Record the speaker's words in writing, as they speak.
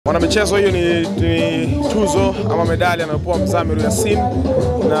Michezo hiyo ni tuzo ama medali anayopewa Mzamiru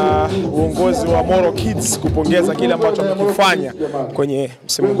na uongozi wa Moro Kids kupongeza kile ambacho amekifanya kwenye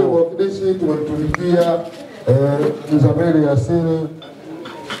msimu huu. Tumetumikia Mzamiru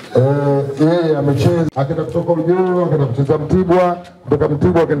yeye amecheza akaenda kutoka Ujuru, akaenda kucheza Mtibwa, kutoka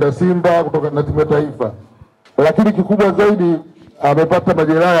Mtibwa akaenda Simba, kutoka na timu ya taifa. Lakini kikubwa zaidi amepata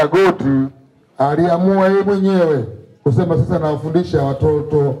majeraha ya goti, aliamua yeye mwenyewe kusema sasa nawafundisha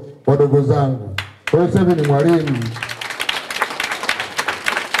watoto wadogo zangu. Kwa hiyo sasa ni mwalimu.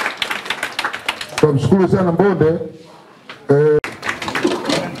 Tunamshukuru sana Mbonde.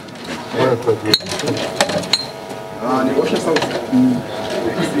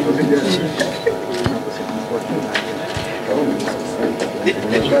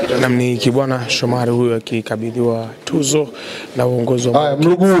 Namni Kibwana Shomari huyo akikabidhiwa tuzo na uongozi wa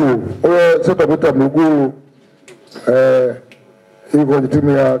Mluguru. Sasa tutakuta Mluguru yuko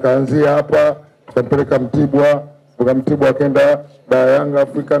timu ya kaanzia hapa, tukampeleka Mtibwa, kutoka Mtibwa akaenda Yanga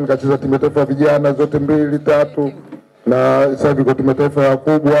African, kacheza timu ya taifa vijana zote 2, 3 na sasa yuko timu ya taifa ya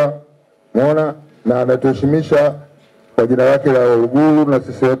kubwa. Unaona, na anatuheshimisha kwa jina lake la Luguru na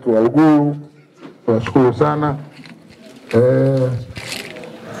sisi wetu wa Luguru. Tunashukuru sana.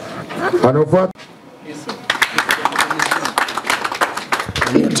 Anafuata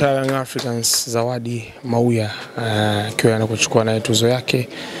Young Africans Zawadi Mauya akiwa anakuchukua naye tuzo yake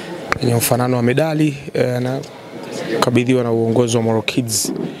yenye ufanano wa medali na kabidhiwa na uongozi wa Moro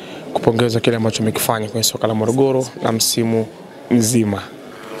Kids kupongeza kile ambacho amekifanya kwenye soka la Morogoro na msimu mzima.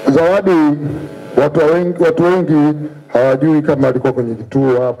 Zawadi watu wengi hawajui kama alikuwa kwenye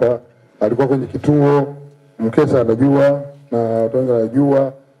kituo hapa. Alikuwa kwenye kituo, Mkesa anajua na watu wengi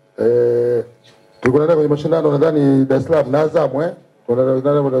wanajua. Tulikuwa kwenye mashindano nadhani Dar es Salaam na Azam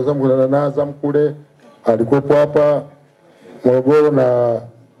kuna Azam kule, alikuwa hapa Morogoro na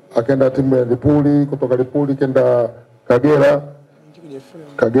akaenda timu ya Lipuli, kutoka Lipuli kenda Kagera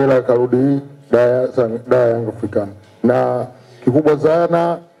karudi Yanga African. Na kikubwa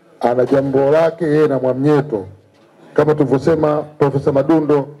sana ana jambo lake yeye na Mwamnyeto. Kama tulivyosema Profesa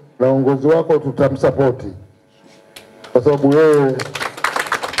Madundo na uongozi wako tutamsupport. Kwa sababu yeye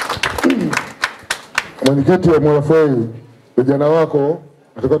mwenyekiti wa Mwafei, vijana wako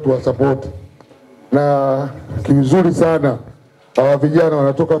nataka tuwasupport. Na kizuri sana hawa vijana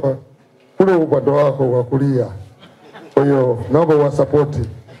wanatoka kule upande wako wa kulia. Kwa hiyo naomba uwasupport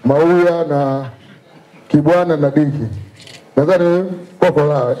Mauya na Kibwana na Diki. Nadhani kwa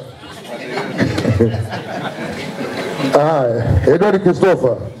la. Edward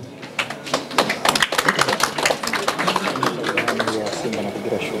Christopher.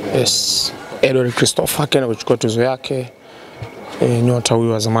 Yes, Edward Christopher akienda kuchukua tuzo yake. Nyota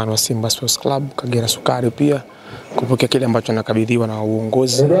huyu wa zamani wa Simba Sports Club, Kagera Sukari pia kupokea kile ambacho anakabidhiwa na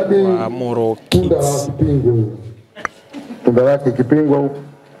uongozi wa Moro Kids. Tunda lake Kipingo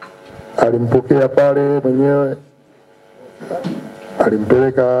alimpokea pale mwenyewe,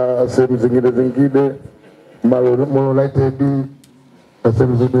 alimpeleka sehemu zingine Moro United na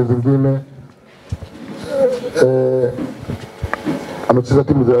sehemu zingine. Amecheza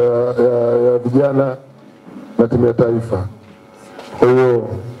timu ya vijana na timu ya taifa. Kwa hiyo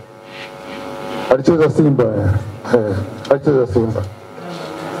alicheza Simba. Alicheza Simba.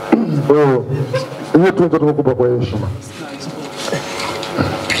 Kwa hiyo hiyo tuzo tumekupa kwa heshima.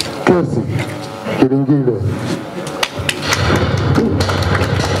 Kesi Kilingile.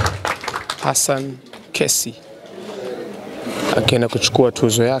 Hassan Kesi akienda kuchukua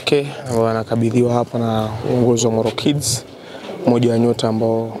tuzo yake ambayo anakabidhiwa hapa na uongozi wa Moro Kids, mmoja wa nyota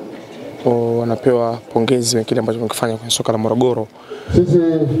ambao wanapewa pongezi kwa kile ambacho wamekifanya kwenye soka la Morogoro. Sisi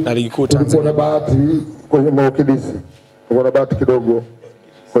na ligi kuu Tanzania. Kuna bahati kwenye Moro Kids. Kuna bahati kidogo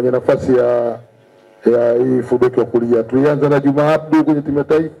kwenye nafasi ya hii fullback wa kulia. Tulianza na Juma Abdu kwenye timu ya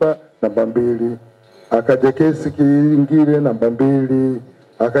taifa namba 2. Akaja Kesi Kilingile namba 2.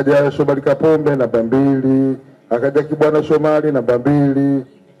 Akaja Shomari Kapombe namba 2. Akaja Kibwana Shomari namba 2.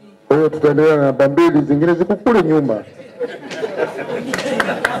 Kwa hiyo tutaendelea na namba 2 zingine ziko kule nyuma.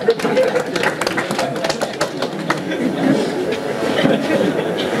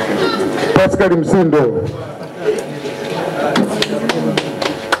 Pascal Msindo.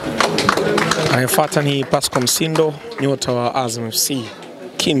 Anayefuata ni Pascal Msindo, nyota wa Azam FC.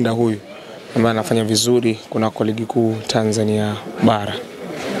 Kinda huyu ambaye anafanya vizuri kunako ligi kuu Tanzania bara.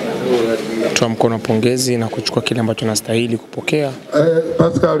 Toa mkono pongezi na kuchukua kile ambacho anastahili kupokea.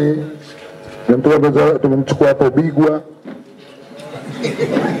 Pascal ni mtu ambaye tumemchukua hapo Bigwa.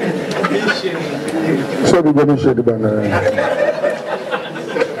 Sio Bigwa mshedi bana.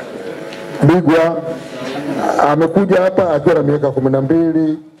 Bigwa amekuja hapa akiwa na miaka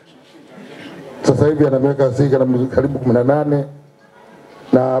 12, sasa hivi ana miaka karibu 18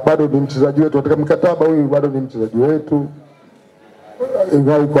 na bado ni mchezaji wetu katika mkataba huyu, bado ni mchezaji wetu.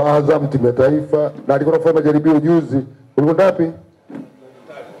 Ingawa yuko Azam timu ya taifa na alikuwa anafanya majaribio juzi. Ulikuwa wapi?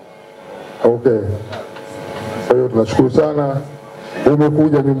 Okay. Kwa hiyo tunashukuru sana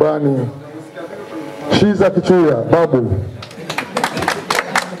umekuja nyumbani. Shiza Kichuya babu.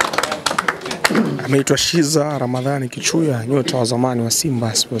 Ameitwa Shiza Ramadhani Kichuya, nyota wa zamani wa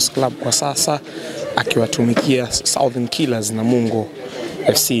Simba Sports Club, kwa sasa akiwatumikia Southern Killers na Mungo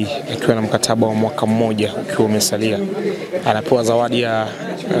FC akiwa na mkataba wa mwaka mmoja ukiwa umesalia. Anapewa zawadi ya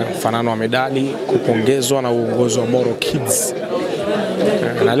mfanano wa medali kupongezwa na uongozi wa Moro Kids.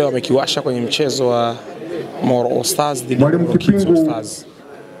 Na leo amekiwasha kwenye mchezo wa Moro All Stars dhidi ya Moro Kids All Stars.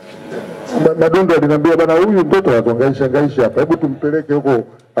 Madondo aliniambia bana, huyu mtoto anahangaisha hapa, hebu tumpeleke huko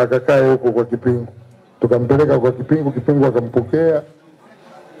akakae huko kwa Kipingu. Tukampeleka kwa Kipingu, Kipingu akampokea.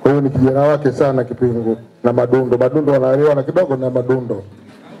 Kwa hiyo ni kijana wake sana Kipingu na Madondo wanaelewa na kidogo na Madondo.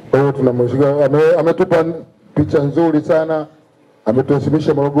 Kwa hiyo tunamshukuru, ametupa picha nzuri sana,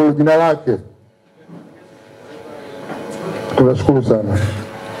 ametuheshimisha Morogoro jina lake. Tunashukuru sana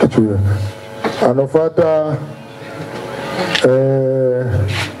Kichuya. Anafuata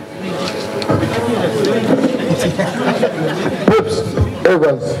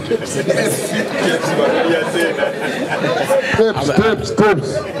Evans.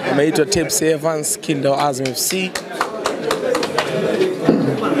 Tips. Ameitwa Tips Evans, Kindo Azam FC.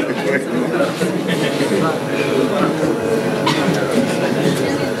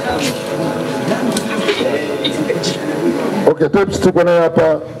 Okay, Tips tuko naye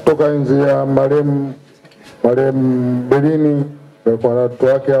hapa toka enzi ya marehemu Belini, kwa watu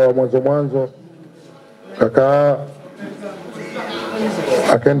wake hawa mwanzo kaka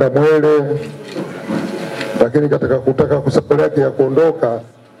akaenda Mwele, lakini katika kutaka kusafari yake ya kuondoka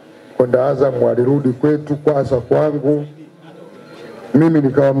kwenda Azam alirudi kwetu kwangu. Mimi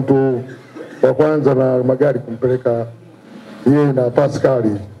nikawa mtu wa kwanza na magari kumpeleka yeye na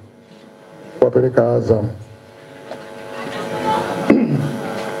Pascali wapeleka Azam.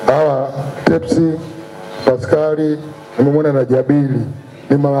 Hawa Tepsi, Pascali, nimemwona na Jabili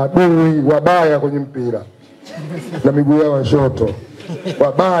ni maadui wabaya kwenye mpira na miguu yao shoto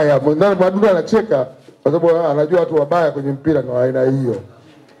wabaya. Madudu anacheka kwa sababu anajua watu wabaya kwenye mpira na aina hiyo.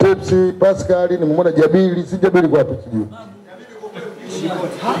 Tepsi, Pascali, nimemwona Jabili, si Jabili kwa wapi sijui.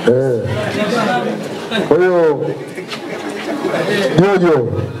 Kwa hiyo Jojo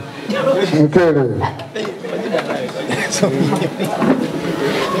Mkele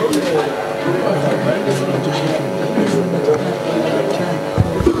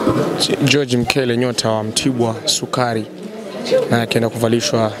George Mkele, nyota wa Mtibwa Sukari, na akienda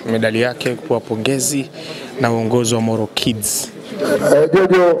kuvalishwa medali yake kwa pongezi na uongozi wa Moro Kids.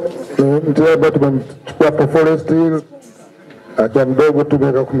 Jojo mtu ambaye tumemchukua kwa Forest Hill akiwa mdogo tu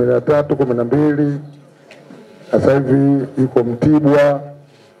miaka 13, 12. Sasa hivi yuko Mtibwa.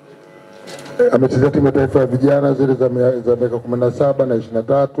 Amechezea timu ya taifa ya vijana zile za miaka 17 na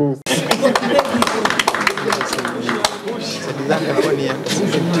 23.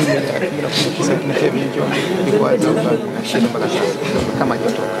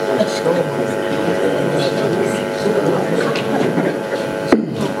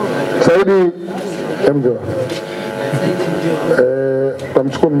 Saidi Mjo.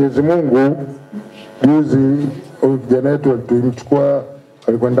 Tunamshukuru Mwenyezi Mungu, juzi kijana wetu tulimchukua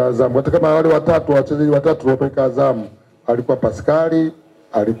alikwenda Azam. Hata kama wale wachezaji watatu wapeleka Azam, alikuwa Pascali,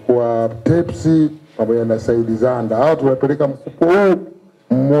 alikuwa Tepsi pamoja na Saidi Zanda. Hao tuwapeleka mfuko huu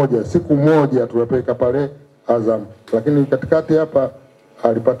mmoja, siku moja tuwapeleka pale Azam. Lakini katikati hapa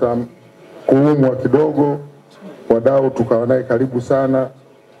alipata kuumwa kidogo, wadau tukawa naye karibu sana,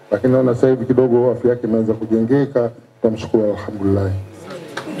 lakini naona sasa hivi kidogo afya yake imeanza kujengeka. Tunamshukuru alhamdulillah.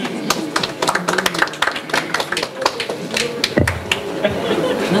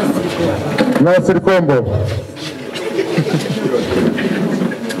 Nasir Kombo.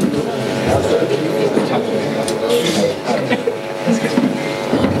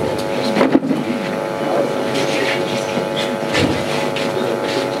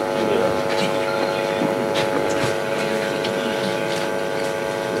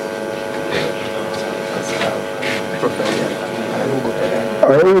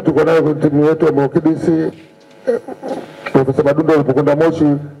 Huyu tuko naye kwenye timu yetu ya Moro Kids. Profesa Madundo alipokwenda Moshi,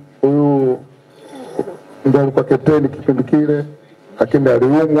 huyu ndio alikuwa kapteni kipindi kile. Akaenda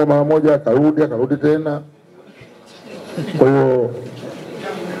aliumwa mara moja, akarudi tena. Kwa hiyo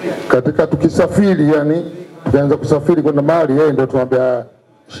katika tukisafiri, yani tukianza kusafiri kwenda mahali, yeye ndio tuambia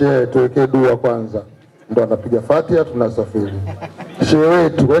shehe tuwekee dua kwanza, ndio anapiga Fatiha tunasafiri. mshehe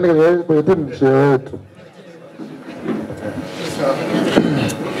wetu, kwenye timu mshehe wetu.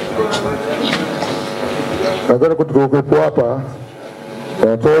 Nadhani kutukuwepo hapa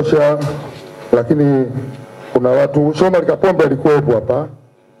wanatosha, lakini kuna watu, Shomari Kapombe alikuwepo hapa.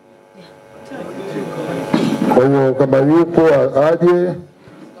 Kwa hiyo kama yupo aje,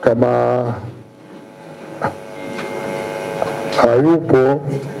 kama hayupo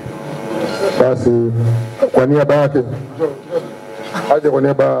basi kwa niaba yake aje,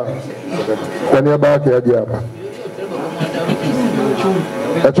 kwa niaba yake aje hapa.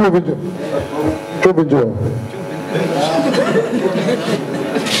 Chumvi njoo.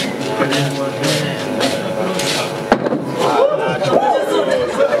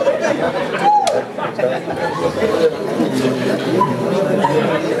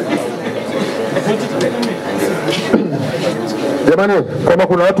 Jamani, kama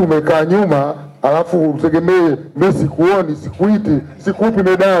kuna watu umekaa nyuma alafu utegemee mimi sikuoni, sikuiti, sikupi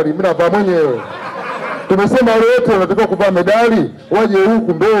medali, mimi navaa mwenyewe. Tumesema wale wote wanataka kuvaa medali waje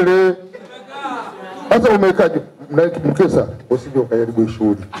huku mbele. Sasa umekaa mkesa, usije ukajaribu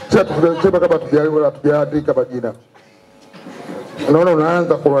shughuli. Sasa tunasema kama tujaandika majina. Unaona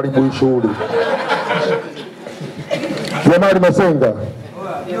unaanza kuharibu shughuli. Jamani Masenga.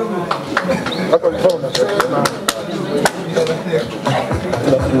 Hata ulifaa unasema.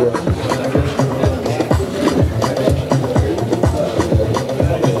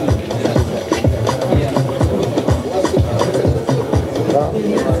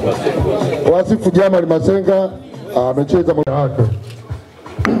 Wasifu Jamali Masenga amecheza moja wake.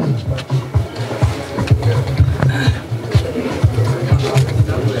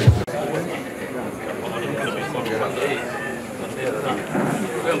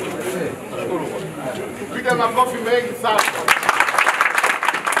 Piga makofi mengi sana.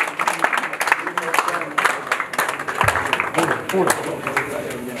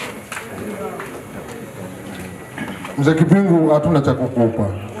 Mzee Kipingu, hatuna cha kukupa.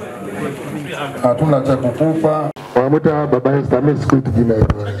 Hatuna cha kukupa. Wanamuita baba Esther, mimi sikuiti jina hilo.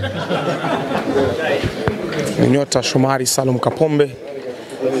 Nyota Shomari Salum Kapombe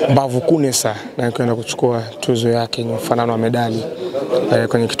mbavu kunesa na kwenda kuchukua tuzo yake yenye mfanano wa medali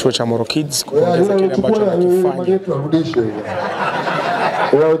kwenye kituo cha Moro Kids kuongeza kile ambacho anakifanya. Arudishe.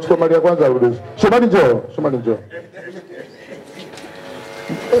 Wewe uchukua mali ya kwanza arudishe. Shomari njoo, Shomari njoo.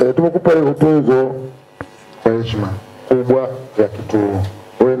 Tumekupa hiyo tuzo kwa heshima kubwa ya Kituo.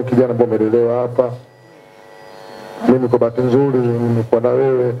 Wewe ni kijana ambaye umelelewa hapa. Mimi kwa bahati nzuri nimekuwa na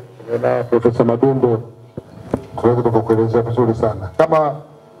wewe na Profesa Madumbo. Tunaweza kukuelezea vizuri sana. Kama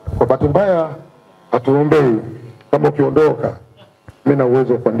kwa bahati mbaya hatuombei, kama ukiondoka mimi na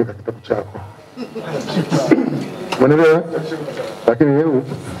uwezo wa kuandika kitabu chako. Umeelewa? Lakini wewe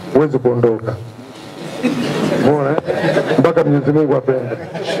uweze kuondoka. Umeona? Mpaka Mwenyezi Mungu apende.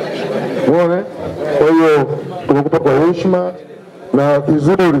 Umeona? Kwa hiyo tumekupa kwa heshima na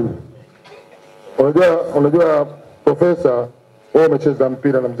kizuri. Unajua Profesa, wewe umecheza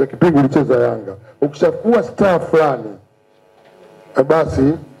mpira na Mzee Kipingu ulicheza Yanga. Ukishakuwa star fulani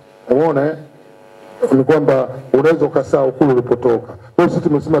basi umeona ni kwamba unaweza ukasahau kule ulipotoka. Kwa hiyo sisi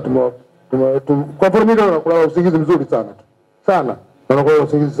tumesema kwa formula na kulala usingizi mzuri sana. Sana. Na kwa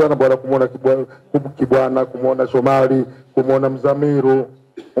usingizi sana bwana kumuona Kibwana, kumuona Shomari, kumuona Mzamiru.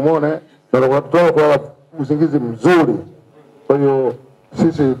 Umeona? Na kwa kulala usingizi mzuri. Kwa hiyo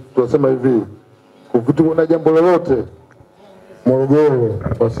sisi tunasema hivi, ukituona jambo lolote Morogoro,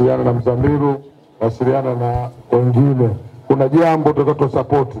 wasiliana na Mzamiru, wasiliana na wengine. Kuna jambo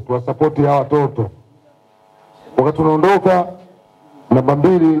tuwasapoti hawa watoto. Wakati tunaondoka namba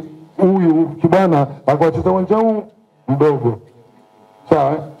 2 huyu Kibwana alikuwa anacheza uwanja huu mdogo.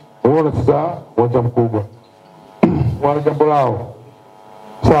 Sawa? Unaona sasa uwanja mkubwa. Wana jambo lao.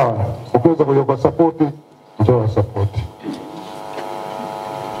 Sawa? Ukiweza kuja kwa support, njoo support.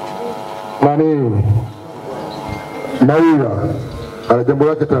 Nani? Mauya ana jambo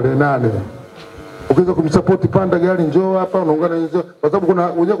lake tarehe 8. Ukiweza kumsupport, panda gari njoo hapa, unaungana njoo, kwa sababu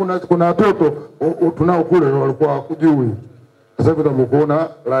kuna watoto tunao kule walikuwa hawajui. Sasa hivi tunamuona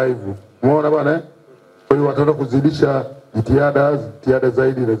live. Umeona bwana? Kwa hiyo wataenda kuzidisha jitihada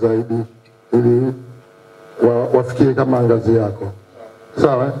zaidi na zaidi ili wafikie kama ngazi yako.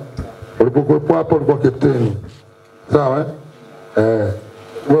 Sawa? Ulipokuwa hapo ulikuwa captain. Sawa?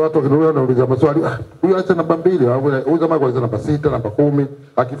 Wao watu wanauliza maswali, huyu acha namba 2, huyu jamaa kwa namba 6, namba 10,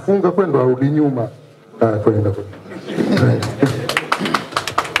 akifunga kwenda arudi nyuma. Kwenda.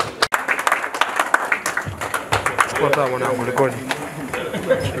 Kwa mwanangu rekodi.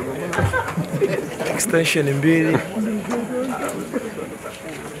 Extension 2.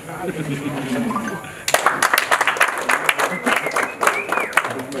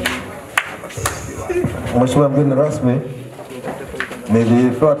 Mheshimiwa mgeni rasmi,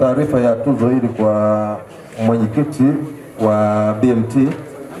 nilipewa taarifa ya tuzo hili kwa mwenyekiti wa BMT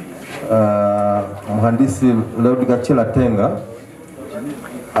mhandisi Leodgachila Tenga,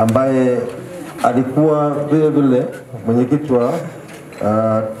 ambaye alikuwa vile vile mwenyekiti wa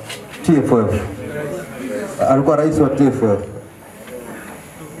TFF, alikuwa rais wa TFF.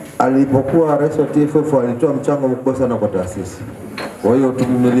 Alipokuwa rais wa TFF alitoa mchango mkubwa sana kwa taasisi. Kwa hiyo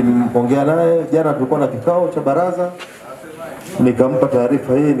tulimpongea naye jana, tulikuwa na kikao cha baraza, nikampa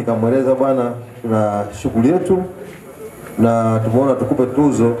taarifa hii, nikamweleza bwana, tuna shughuli yetu na tumeona tukupe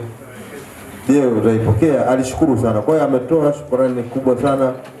tuzo, je, utaipokea? Alishukuru sana. Kwa hiyo ametoa shukrani kubwa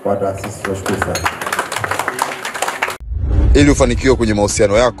sana kwa taasisi. Nashukuru sana. Ili ufanikiwe kwenye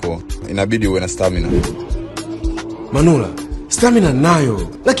mahusiano yako, inabidi uwe na stamina. Manula, stamina nayo,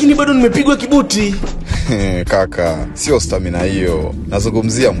 lakini bado nimepigwa kibuti. Kaka, sio stamina hiyo,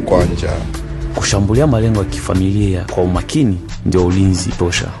 nazungumzia mkwanja. Kushambulia malengo ya kifamilia kwa umakini ndio ulinzi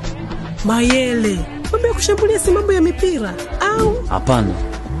tosha. Mayele, mambo ya kushambulia si mambo ya mipira au? Hapana,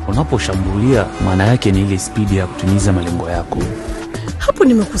 unaposhambulia maana yake ni ile spidi ya kutimiza malengo yako. Hapo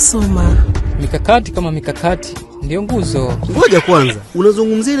nimekusoma. Mikakati kama mikakati ndio nguzo. Ngoja kwanza,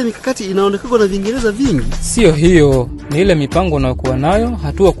 unazungumzia ile mikakati inaonekana na Viingereza vingi? Sio hiyo, ni ile mipango unayokuwa nayo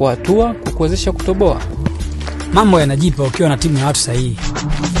hatua kwa hatua kukuwezesha kutoboa. Mambo yanajipa ukiwa na timu ya watu sahihi.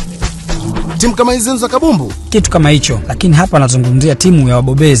 Timu kama hizo za kabumbu? Kitu kama hicho, lakini hapa nazungumzia timu ya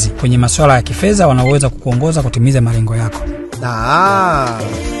wabobezi kwenye masuala ya kifedha wanaoweza kukuongoza kutimiza malengo yako.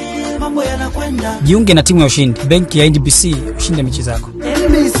 Mambo yanakwenda. Jiunge na timu ya ushindi, benki ya NBC, ushinde mechi zako.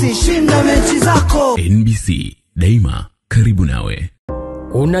 NBC, shinda mechi zako. NBC, daima karibu nawe.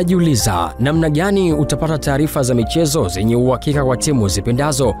 Unajiuliza namna gani utapata taarifa za michezo zenye uhakika kwa timu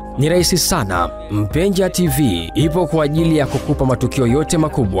zipendazo? Ni rahisi sana. Mpenja TV ipo kwa ajili ya kukupa matukio yote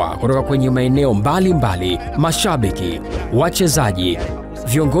makubwa kutoka kwenye maeneo mbalimbali. Mashabiki, wachezaji,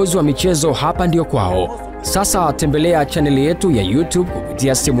 viongozi wa michezo, hapa ndio kwao. Sasa tembelea chaneli yetu ya YouTube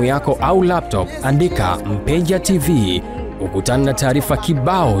kupitia simu yako au laptop, andika Mpenja TV, ukutana na taarifa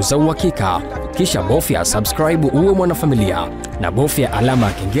kibao za uhakika. Kisha bofya subscribe uwe mwanafamilia na bofya alama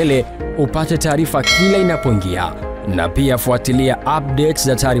ya kengele upate taarifa kila inapoingia. Na pia fuatilia updates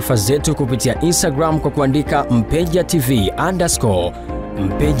za taarifa zetu kupitia Instagram kwa kuandika Mpenja TV_.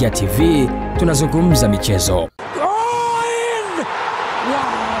 Mpenja TV, tunazungumza michezo.